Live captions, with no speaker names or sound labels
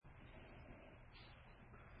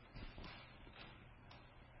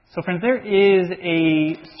So friends, there is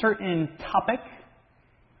a certain topic,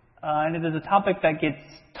 and it is a topic that gets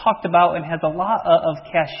talked about and has a lot of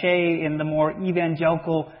cachet in the more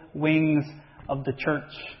evangelical wings of the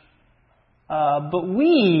church. But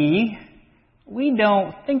we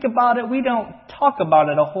don't think about it, we don't talk about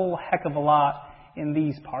it a whole heck of a lot in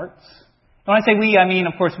these parts. When I say we, I mean,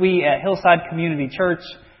 of course, we at Hillside Community Church,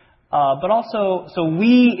 but also, so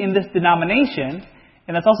we in this denomination,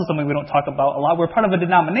 and that's also something we don't talk about a lot. We're part of a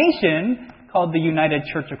denomination called the United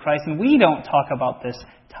Church of Christ, and we don't talk about this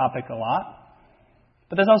topic a lot.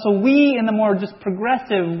 But there's also we in the more just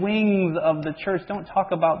progressive wings of the church don't talk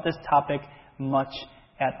about this topic much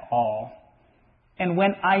at all. And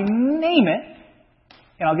when I name it,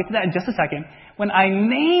 and I'll get to that in just a second, when I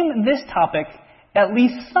name this topic, at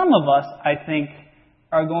least some of us, I think,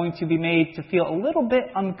 are going to be made to feel a little bit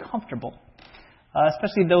uncomfortable.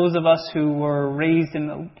 Especially those of us who were raised in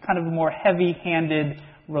a kind of a more heavy-handed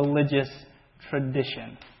religious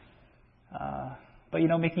tradition. But,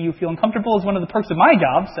 making you feel uncomfortable is one of the perks of my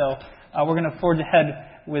job, so we're going to forge ahead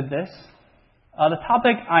with this. The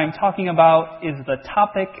topic I'm talking about is the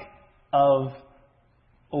topic of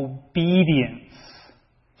obedience.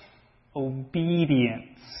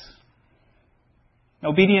 Obedience.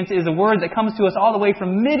 Obedience is a word that comes to us all the way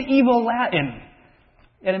from medieval Latin.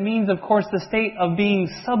 And it means, of course, the state of being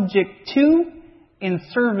subject to, in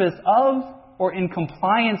service of, or in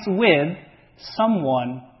compliance with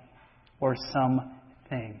someone or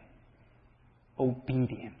something.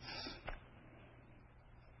 Obedience.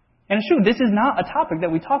 And it's true, this is not a topic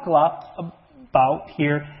that we talk a lot about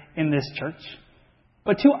here in this church.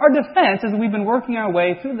 But to our defense, as we've been working our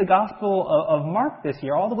way through the Gospel of Mark this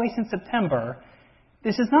year, all the way since September,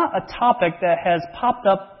 this is not a topic that has popped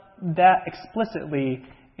up that explicitly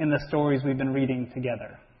in the stories we've been reading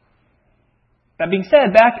together. That being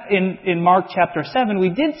said, back in Mark chapter 7, we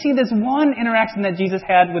did see this one interaction that Jesus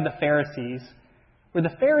had with the Pharisees, where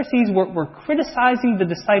the Pharisees were criticizing the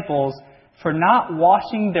disciples for not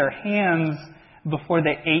washing their hands before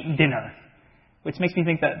they ate dinner, which makes me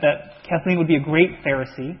think that Kathleen would be a great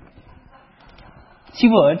Pharisee. She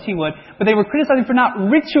would. But they were criticizing for not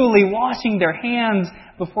ritually washing their hands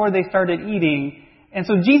before they started eating. And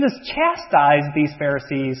so Jesus chastised these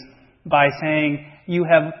Pharisees by saying, you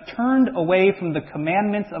have turned away from the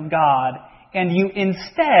commandments of God, and you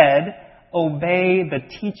instead obey the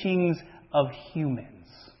teachings of humans.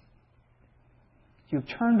 You've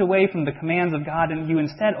turned away from the commands of God, and you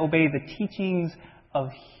instead obey the teachings of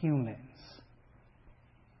humans.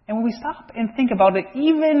 And when we stop and think about it,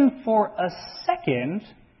 even for a second,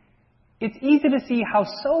 it's easy to see how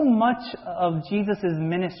so much of Jesus'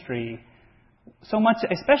 ministry, so much,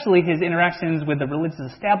 especially his interactions with the religious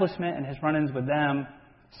establishment and his run-ins with them,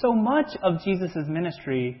 so much of Jesus'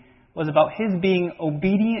 ministry was about his being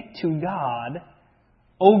obedient to God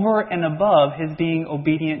over and above his being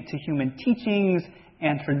obedient to human teachings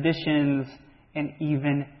and traditions and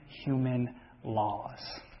even human laws.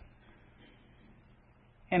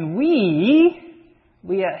 And we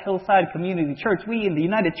at Hillside Community Church, we in the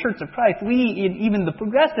United Church of Christ, we in even the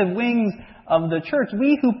progressive wings of the church,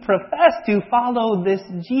 we who profess to follow this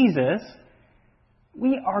Jesus,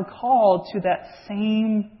 we are called to that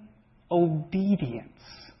same obedience,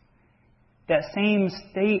 that same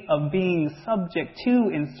state of being subject to,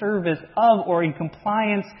 in service of, or in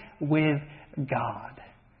compliance with God.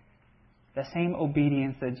 The same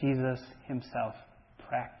obedience that Jesus himself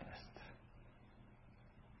practiced.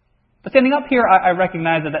 But standing up here, I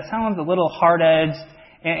recognize that sounds a little hard-edged,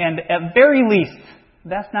 and at very least,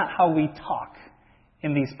 that's not how we talk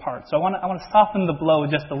in these parts. So I want to soften the blow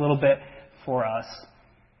just a little bit for us.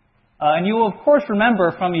 And you will, of course,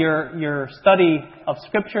 remember from your study of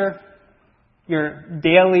Scripture, your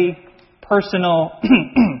daily, personal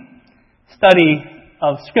study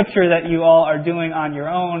of Scripture that you all are doing on your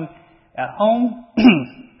own at home.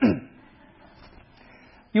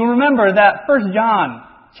 You'll remember that 1 John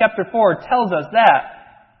Chapter 4 tells us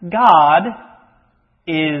that God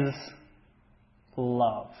is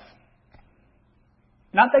love.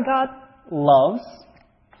 Not that God loves,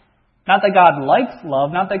 not that God likes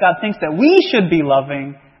love, not that God thinks that we should be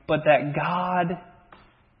loving, but that God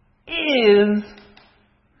is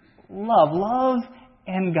love. Love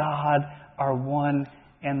and God are one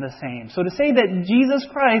and the same. So to say that Jesus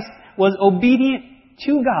Christ was obedient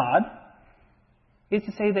to God is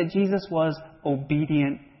to say that Jesus was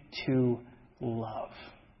obedient to love.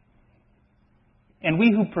 And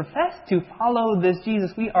we who profess to follow this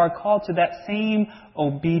Jesus, we are called to that same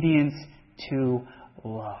obedience to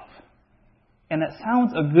love. And that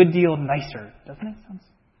sounds a good deal nicer, doesn't it? Sounds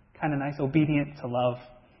kind of nice, obedient to love.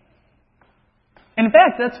 In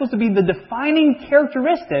fact, that's supposed to be the defining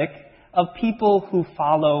characteristic of people who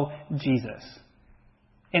follow Jesus.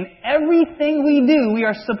 In everything we do, we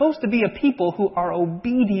are supposed to be a people who are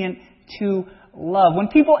obedient to love. When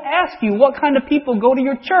people ask you what kind of people go to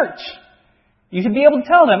your church, you should be able to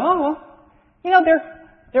tell them,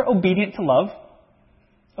 they're obedient to love.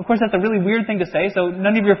 Of course, that's a really weird thing to say, so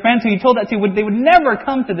none of your friends who you told that to, they would never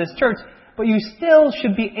come to this church, but you still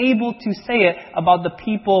should be able to say it about the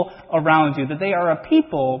people around you, that they are a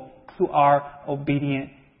people who are obedient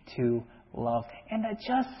to love. And that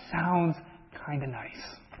just sounds kind of nice.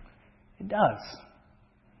 It does.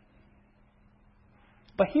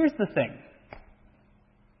 But here's the thing.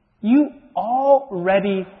 You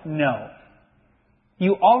already know.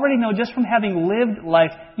 You already know, just from having lived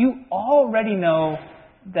life, you already know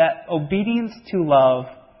that obedience to love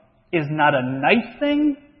is not a nice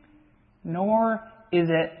thing, nor is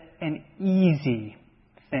it an easy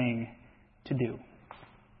thing to do.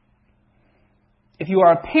 If you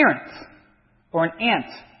are a parent, or an aunt,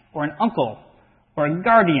 or an uncle, or a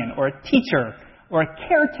guardian, or a teacher, or a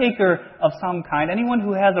caretaker of some kind, anyone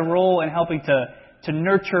who has a role in helping to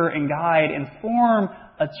nurture and guide and form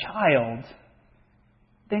a child,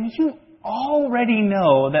 then you already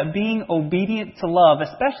know that being obedient to love,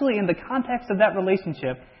 especially in the context of that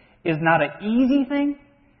relationship, is not an easy thing,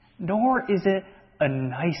 nor is it a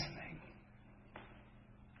nice thing.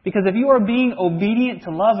 Because if you are being obedient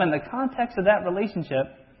to love in the context of that relationship,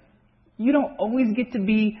 you don't always get to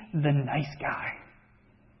be the nice guy.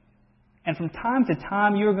 And from time to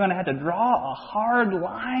time, you're going to have to draw a hard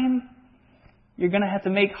line. You're going to have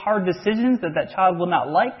to make hard decisions that child will not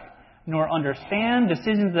like nor understand,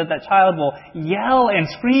 decisions that child will yell and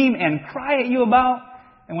scream and cry at you about.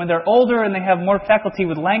 And when they're older and they have more faculty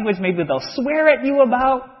with language, maybe they'll swear at you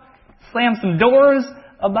about, slam some doors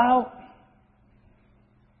about.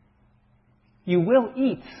 You will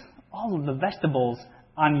eat all of the vegetables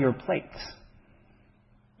on your plate.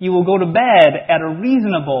 You will go to bed at a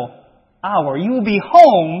reasonable hour. You will be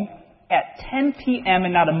home at 10 p.m.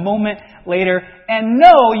 and not a moment later. And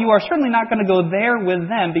no, you are certainly not going to go there with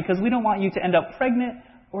them because we don't want you to end up pregnant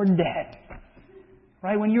or dead.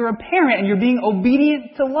 Right? When you're a parent and you're being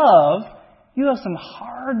obedient to love, you have some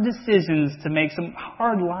hard decisions to make, some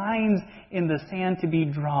hard lines in the sand to be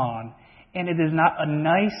drawn. And it is not a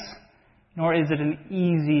nice, nor is it an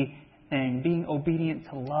easy thing. Being obedient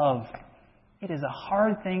to love, it is a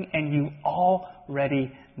hard thing, and you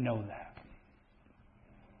already know that.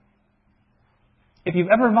 If you've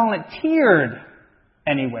ever volunteered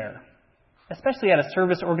anywhere, especially at a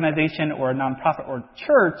service organization or a nonprofit or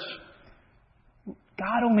church,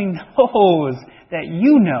 God only knows that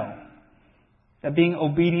you know that being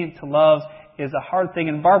obedient to love is a hard thing.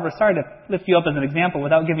 And Barbara, sorry to lift you up as an example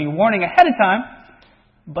without giving a warning ahead of time,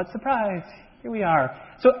 but surprise, here we are.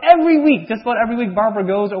 So every week, just about every week, Barbara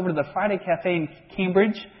goes over to the Friday Cafe in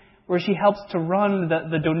Cambridge where she helps to run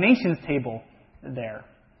the donations table there.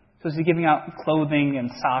 So she's giving out clothing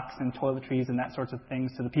and socks and toiletries and that sorts of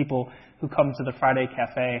things to the people who come to the Friday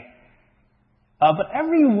Cafe. But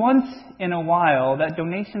every once in a while, that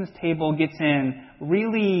donations table gets in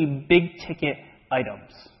really big-ticket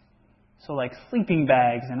items. So like sleeping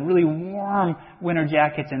bags and really warm winter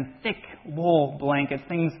jackets and thick wool blankets,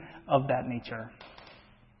 things of that nature.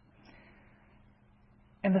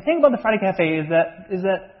 And the thing about the Friday Cafe is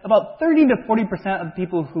that about 30 to 40% of the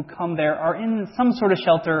people who come there are in some sort of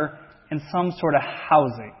shelter and some sort of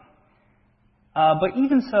housing. But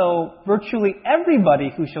even so, virtually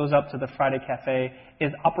everybody who shows up to the Friday Cafe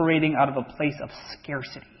is operating out of a place of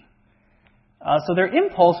scarcity. So their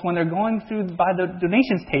impulse when they're going through by the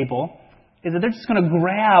donations table is that they're just going to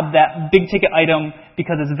grab that big-ticket item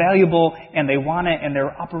because it's valuable and they want it, and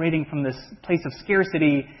they're operating from this place of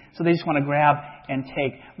scarcity, so they just want to grab and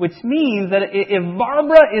take. Which means that if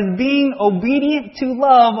Barbara is being obedient to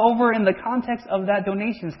love over in the context of that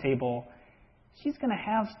donations table, she's going to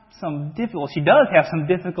have she does have some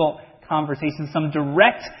difficult conversations, some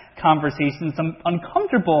direct conversations, some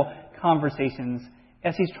uncomfortable conversations,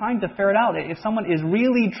 as he's trying to ferret out if someone is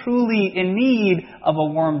really, truly in need of a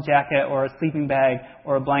warm jacket or a sleeping bag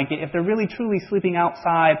or a blanket, if they're really, truly sleeping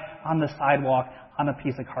outside on the sidewalk on a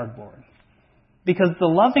piece of cardboard. Because the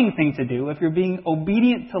loving thing to do, if you're being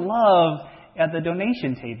obedient to love at the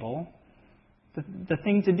donation table, the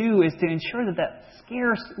thing to do is to ensure that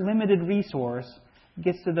scarce, limited resource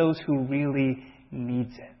gets to those who really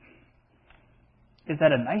needs it. Is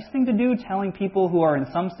that a nice thing to do, telling people who are in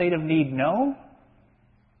some state of need no?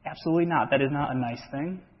 Absolutely not. That is not a nice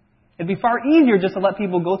thing. It'd be far easier just to let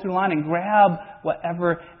people go through the line and grab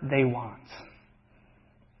whatever they want.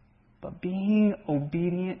 But being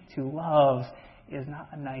obedient to love is not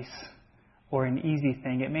a nice or an easy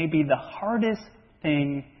thing. It may be the hardest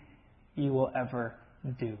thing you will ever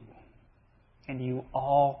do. And you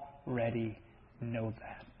already know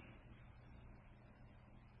that.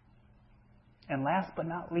 And last but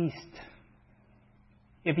not least,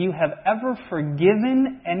 if you have ever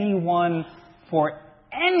forgiven anyone for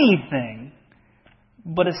anything,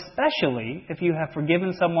 but especially if you have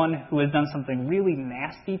forgiven someone who has done something really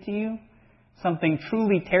nasty to you, something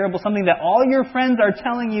truly terrible, something that all your friends are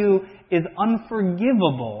telling you is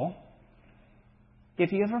unforgivable,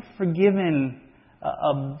 if you ever forgiven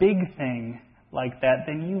a big thing like that,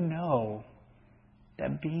 then you know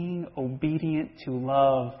that being obedient to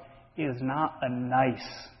love is not a nice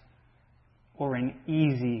or an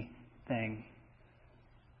easy thing.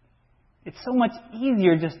 It's so much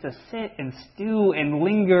easier just to sit and stew and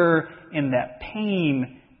linger in that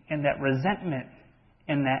pain and that resentment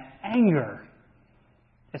and that anger.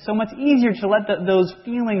 It's so much easier to let those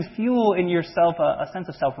feelings fuel in yourself a sense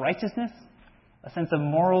of self-righteousness, a sense of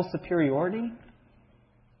moral superiority.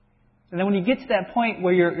 And then when you get to that point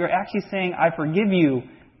where you're actually saying, I forgive you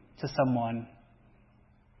to someone,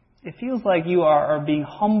 it feels like you are being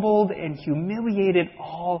humbled and humiliated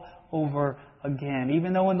all over again,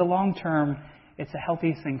 even though in the long term, it's the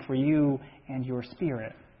healthiest thing for you and your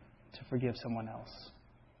spirit to forgive someone else.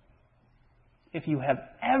 If you have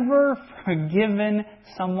ever forgiven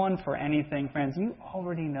someone for anything, friends, you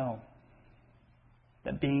already know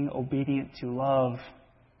that being obedient to love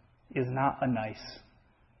is not a nice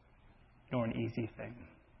nor an easy thing.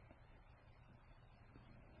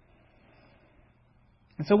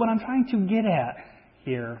 And so what I'm trying to get at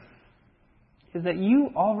here is that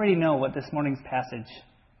you already know what this morning's passage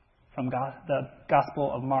from the Gospel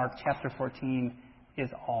of Mark, chapter 14, is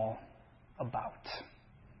all about.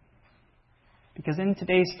 Because in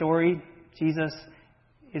today's story, Jesus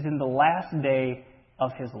is in the last day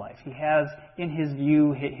of his life. He has, in his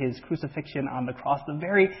view, his crucifixion on the cross the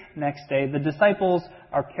very next day. The disciples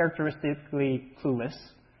are characteristically clueless.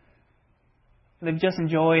 They've just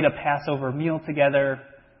enjoyed a Passover meal together.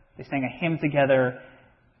 They sang a hymn together.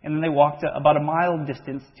 And then they walked about a mile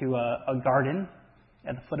distance to a garden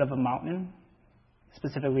at the foot of a mountain.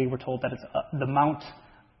 Specifically, we're told that it's the Mount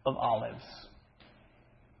of Olives.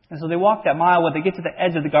 And so they walk that mile. When they get to the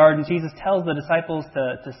edge of the garden, Jesus tells the disciples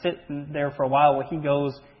to sit there for a while while he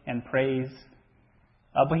goes and prays.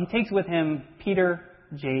 But he takes with him Peter,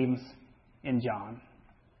 James, and John.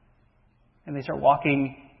 And they start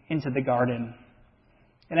walking into the garden.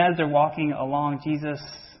 And as they're walking along, Jesus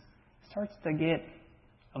starts to get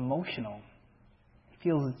emotional. He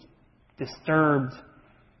feels disturbed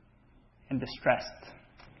and distressed.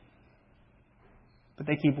 But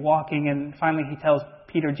they keep walking, and finally he tells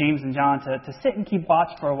Peter, James, and John to sit and keep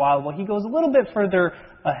watch for a while he goes a little bit further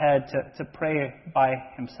ahead to pray by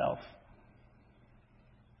himself.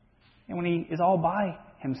 And when he is all by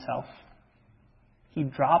himself, he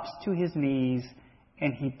drops to his knees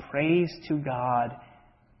and he prays to God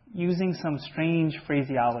using some strange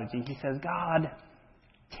phraseology. He says, God,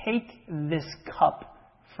 take this cup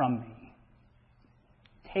from me.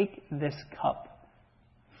 Take this cup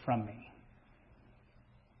from me.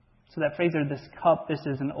 So that phrase, or this cup, this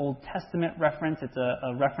is an Old Testament reference. It's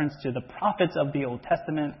a reference to the prophets of the Old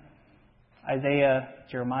Testament. Isaiah,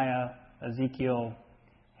 Jeremiah, Ezekiel,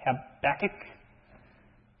 Habakkuk.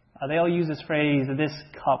 They all use this phrase, this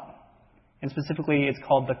cup. And specifically, it's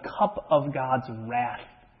called the cup of God's wrath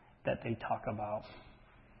that they talk about.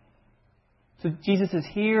 So Jesus is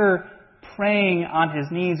here praying on his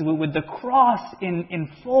knees with the cross in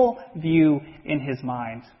full view in his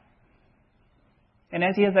mind. And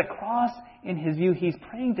as he has that cross in his view, he's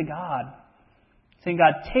praying to God, saying,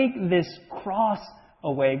 God, take this cross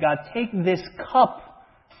away. God, take this cup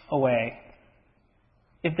away.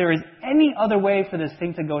 If there is any other way for this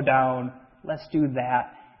thing to go down, let's do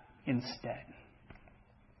that instead.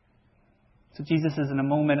 So Jesus is in a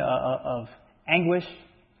moment of anguish,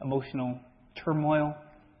 emotional turmoil.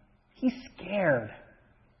 He's scared.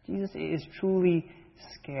 Jesus is truly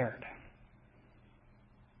scared.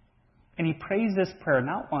 And he prays this prayer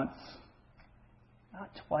not once, not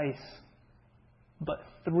twice, but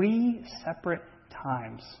 3 separate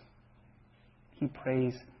times. He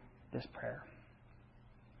prays this prayer.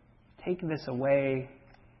 Take this away.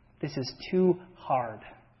 This is too hard.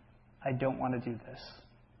 I don't want to do this.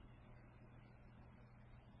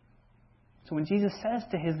 So when Jesus says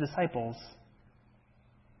to his disciples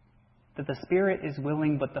that the spirit is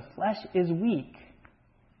willing but the flesh is weak,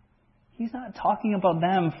 he's not talking about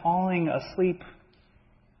them falling asleep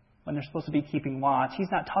when they're supposed to be keeping watch.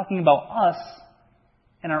 He's not talking about us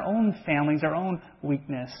and our own families, our own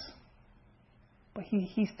weakness. But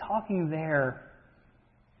he's talking there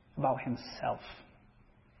about himself.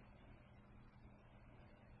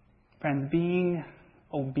 Friends, being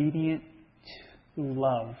obedient to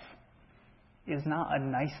love is not a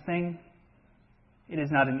nice thing. It is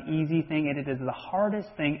not an easy thing, and it is the hardest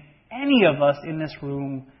thing any of us in this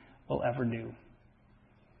room will ever do.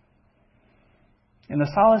 And the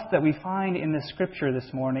solace that we find in the scripture this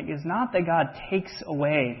morning is not that God takes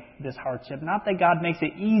away this hardship, not that God makes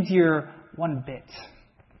it easier one bit.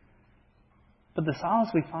 But the solace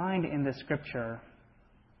we find in the scripture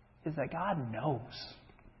is that God knows.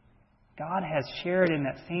 God has shared in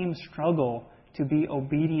that same struggle to be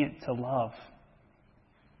obedient to love.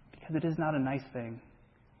 Because it is not a nice thing.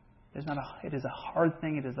 It is a hard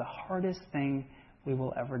thing. It is the hardest thing we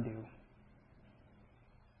will ever do.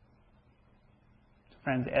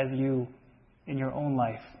 Friends, as you, in your own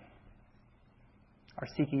life, are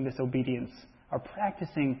seeking this obedience, are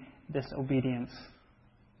practicing this obedience,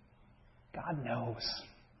 God knows.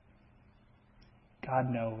 God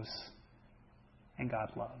knows. And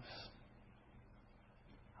God loves.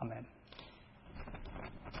 Amen.